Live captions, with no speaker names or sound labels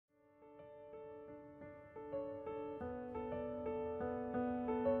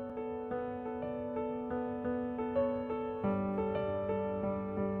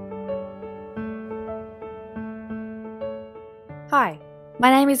Hi,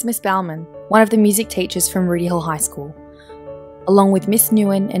 my name is Miss Bauman, one of the music teachers from Rudy Hill High School, along with Miss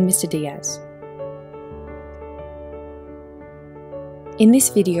Nguyen and Mr. Diaz. In this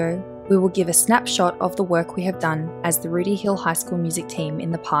video, we will give a snapshot of the work we have done as the Rudy Hill High School music team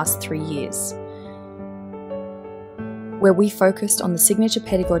in the past 3 years, where we focused on the signature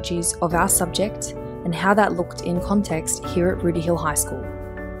pedagogies of our subject and how that looked in context here at Rudy Hill High School.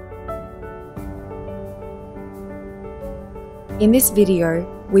 In this video,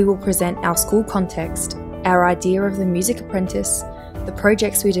 we will present our school context, our idea of the Music Apprentice, the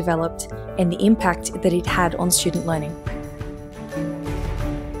projects we developed, and the impact that it had on student learning.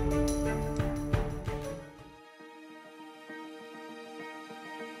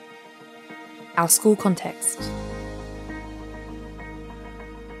 Our school context.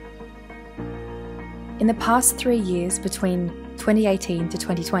 In the past 3 years between 2018 to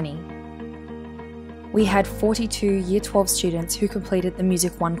 2020, we had 42 Year 12 students who completed the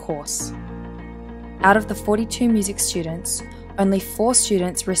Music 1 course. Out of the 42 music students, only 4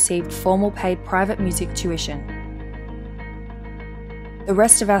 students received formal paid private music tuition. The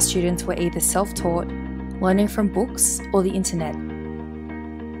rest of our students were either self-taught, learning from books or the internet,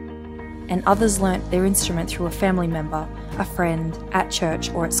 and others learnt their instrument through a family member, a friend, at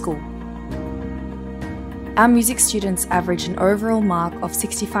church or at school. Our music students averaged an overall mark of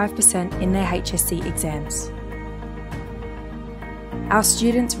 65% in their HSC exams. Our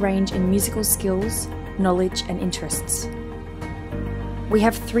students range in musical skills, knowledge and interests. We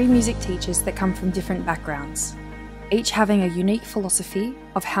have 3 music teachers that come from different backgrounds, each having a unique philosophy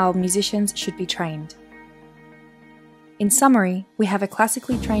of how musicians should be trained. In summary, we have a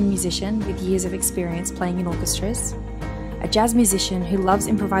classically trained musician with years of experience playing in orchestras, a jazz musician who loves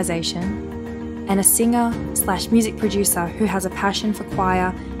improvisation, and a singer/music producer who has a passion for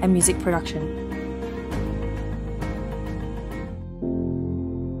choir and music production.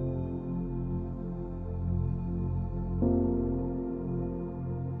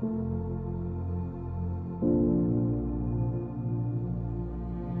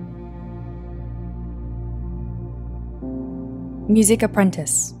 Music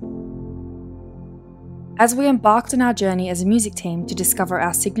Apprentice. As we embarked on our journey as a music team to discover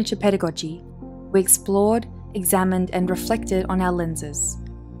our signature pedagogy, we explored, examined and reflected on our lenses.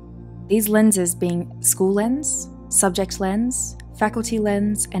 These lenses being school lens, subject lens, faculty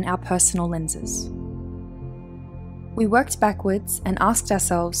lens and our personal lenses. We worked backwards and asked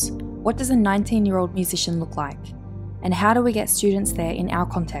ourselves, what does a 19-year-old musician look like? And how do we get students there in our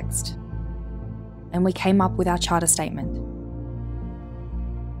context? And we came up with our charter statement.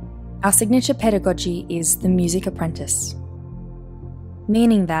 Our signature pedagogy is the Music Apprentice,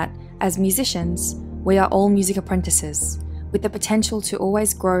 meaning that as musicians, we are all music apprentices, with the potential to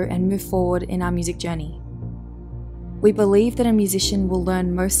always grow and move forward in our music journey. We believe that a musician will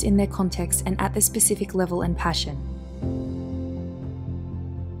learn most in their context and at their specific level and passion.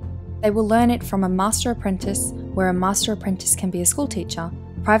 They will learn it from a master apprentice, where a master apprentice can be a school teacher,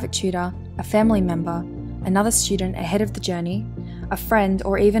 private tutor, a family member, another student ahead of the journey, a friend,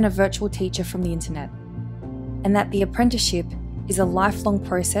 or even a virtual teacher from the internet. And that the apprenticeship is a lifelong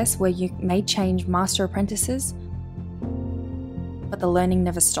process where you may change master apprentices, but the learning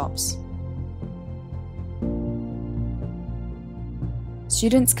never stops.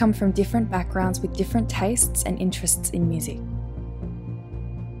 Students come from different backgrounds with different tastes and interests in music.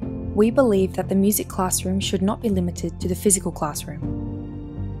 We believe that the music classroom should not be limited to the physical classroom.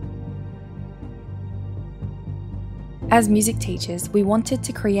 As music teachers, we wanted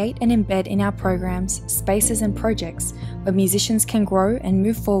to create and embed in our programs spaces and projects where musicians can grow and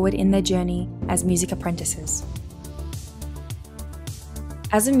move forward in their journey as music apprentices.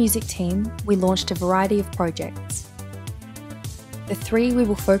 As a music team, we launched a variety of projects. The 3 we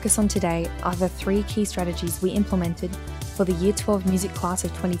will focus on today are the 3 key strategies we implemented for the Year 12 music class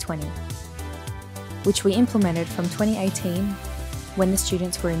of 2020, which we implemented from 2018 when the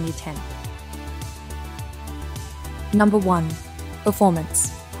students were in Year 10. Number 1.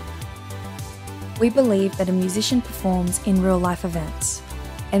 Performance. We believe that a musician performs in real-life events,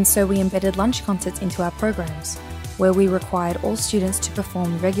 and so we embedded lunch concerts into our programs, where we required all students to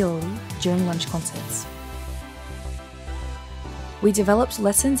perform regularly during lunch concerts. We developed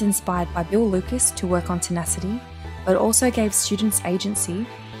lessons inspired by Bill Lucas to work on tenacity, but also gave students agency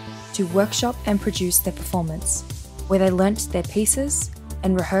to workshop and produce their performance, where they learnt their pieces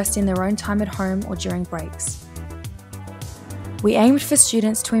and rehearsed in their own time at home or during breaks. We aimed for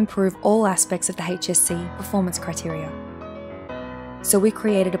students to improve all aspects of the HSC performance criteria. So we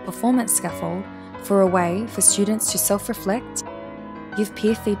created a performance scaffold for a way for students to self-reflect, give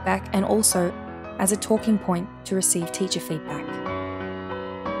peer feedback and also as a talking point to receive teacher feedback.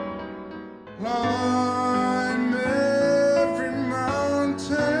 climb every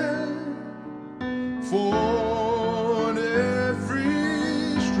mountain, ford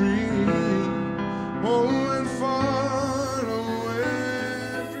every stream, oh, and follow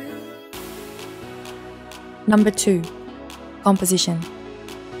every... Number 2. Composition.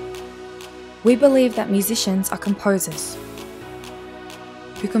 We believe that musicians are composers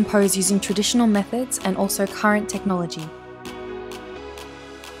who compose using traditional methods and also current technology.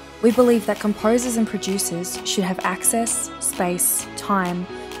 We believe that composers and producers should have access, space, time,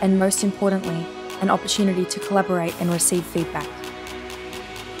 and most importantly, an opportunity to collaborate and receive feedback.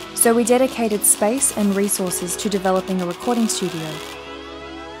 So we dedicated space and resources to developing a recording studio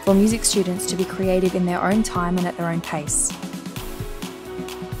for music students to be creative in their own time and at their own pace.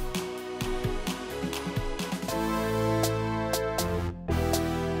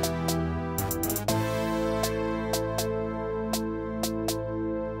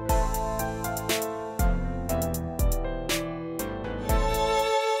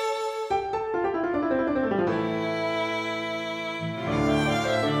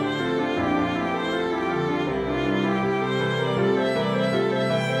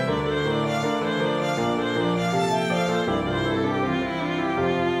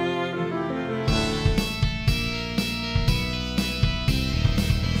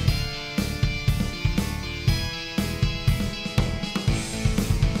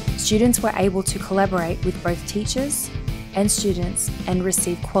 Students were able to collaborate with both teachers and students and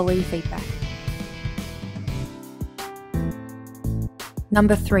receive quality feedback.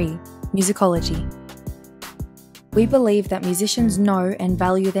 Number 3. Musicology. We believe that musicians know and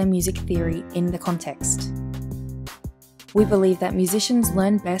value their music theory in the context. We believe that musicians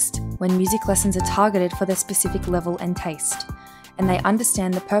learn best when music lessons are targeted for their specific level and taste, and they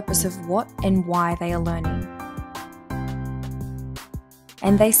understand the purpose of what and why they are learning.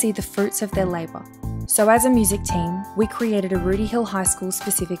 And they see the fruits of their labour. So as a music team, we created a Rudy Hill High School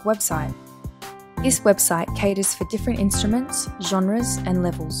specific website. This website caters for different instruments, genres and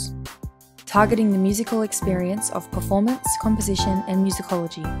levels, targeting the musical experience of performance, composition and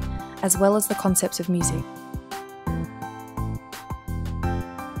musicology, as well as the concepts of music.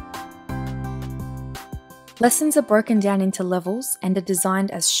 Lessons are broken down into levels and are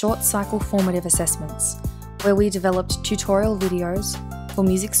designed as short cycle formative assessments, where we developed tutorial videos for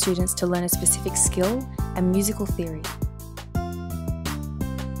music students to learn a specific skill and musical theory.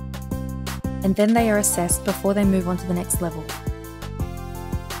 And then they are assessed before they move on to the next level.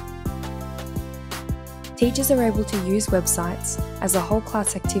 Teachers are able to use websites as a whole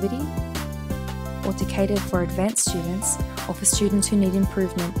class activity or to cater for advanced students or for students who need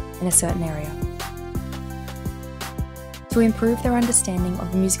improvement in a certain area. To improve their understanding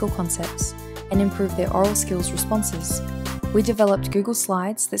of the musical concepts and improve their oral skills responses, we developed Google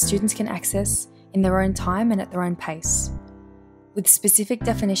Slides that students can access in their own time and at their own pace, with specific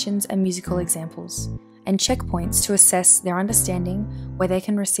definitions and musical examples, and checkpoints to assess their understanding where they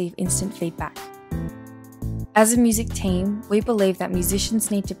can receive instant feedback. As a music team, we believe that musicians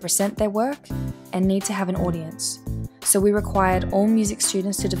need to present their work and need to have an audience, so we required all music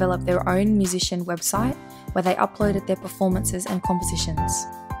students to develop their own musician website where they uploaded their performances and compositions.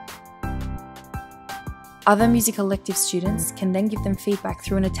 Other music elective students can then give them feedback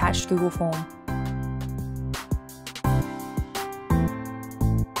through an attached Google form.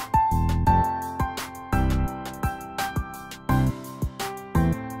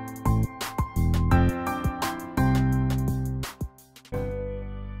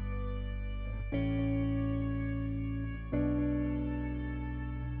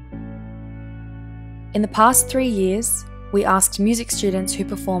 In the past 3 years, we asked music students who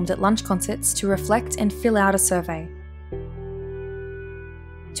performed at lunch concerts to reflect and fill out a survey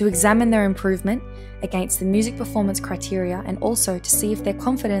to examine their improvement against the music performance criteria and also to see if their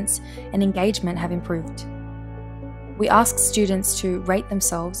confidence and engagement have improved. We asked students to rate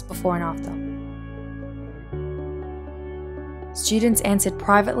themselves before and after. Students answered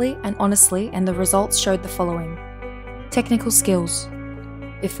privately and honestly, and the results showed the following. Technical skills.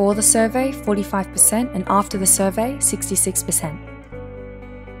 Before the survey, 45%, and after the survey, 66%.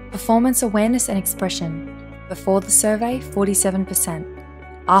 Performance awareness and expression. Before the survey, 47%.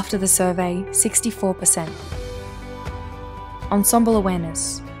 After the survey, 64%. Ensemble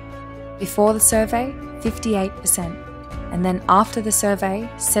awareness. Before the survey, 58%, and then after the survey,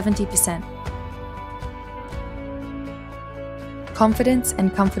 70%. Confidence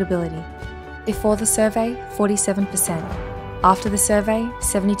and comfortability. Before the survey, 47%. After the survey,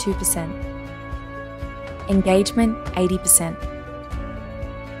 72%. Engagement, 80%.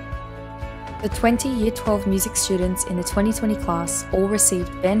 The 20 Year 12 music students in the 2020 class all received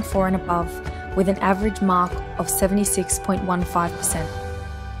Band 4 and above with an average mark of 76.15%,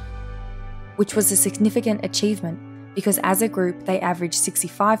 which was a significant achievement because as a group they averaged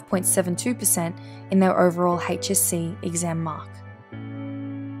 65.72% in their overall HSC exam mark.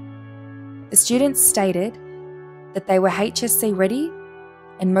 The students stated that they were HSC ready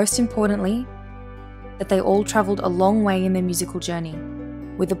and most importantly, that they all travelled a long way in their musical journey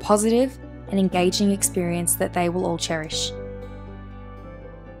with a positive and engaging experience that they will all cherish.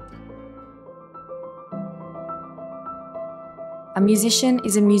 A musician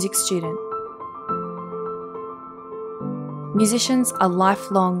is a music student. Musicians are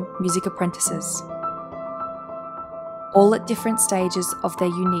lifelong music apprentices, all at different stages of their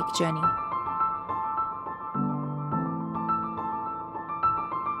unique journey.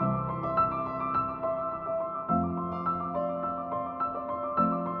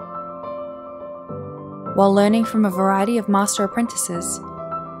 While learning from a variety of master apprentices,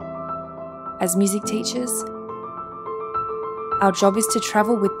 as music teachers, our job is to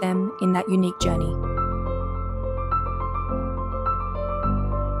travel with them in that unique journey.